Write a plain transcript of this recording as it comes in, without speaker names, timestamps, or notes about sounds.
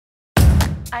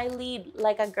I Lead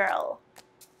Like a Girl.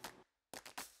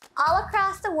 All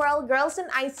across the world, Girls in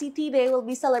ICT Day will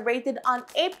be celebrated on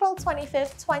April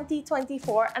 25th,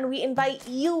 2024, and we invite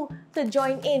you to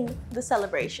join in the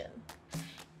celebration.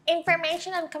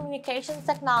 Information and communications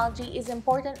technology is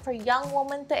important for young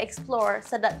women to explore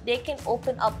so that they can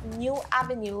open up new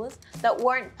avenues that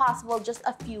weren't possible just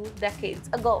a few decades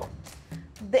ago.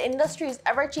 The industry is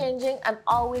ever-changing and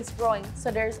always growing,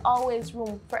 so there's always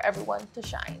room for everyone to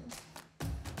shine.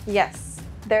 Yes,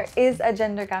 there is a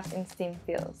gender gap in STEAM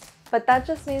fields, but that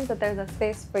just means that there's a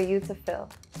space for you to fill.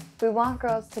 We want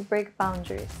girls to break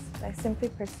boundaries by simply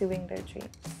pursuing their dreams.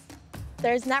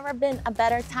 There's never been a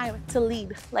better time to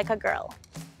lead like a girl.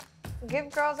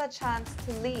 Give girls a chance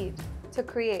to lead, to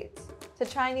create, to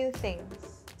try new things,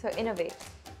 to innovate.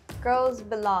 Girls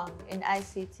belong in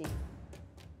ICT.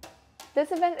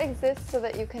 This event exists so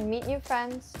that you can meet new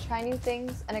friends, try new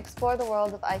things, and explore the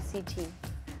world of ICT.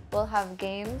 We'll have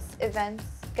games, events,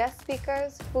 guest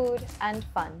speakers, food, and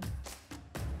fun.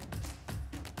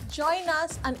 Join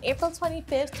us on April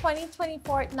 25th,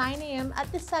 2024 at 9 a.m.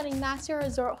 at the San Ignacio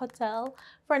Resort Hotel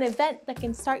for an event that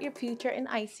can start your future in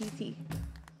ICT.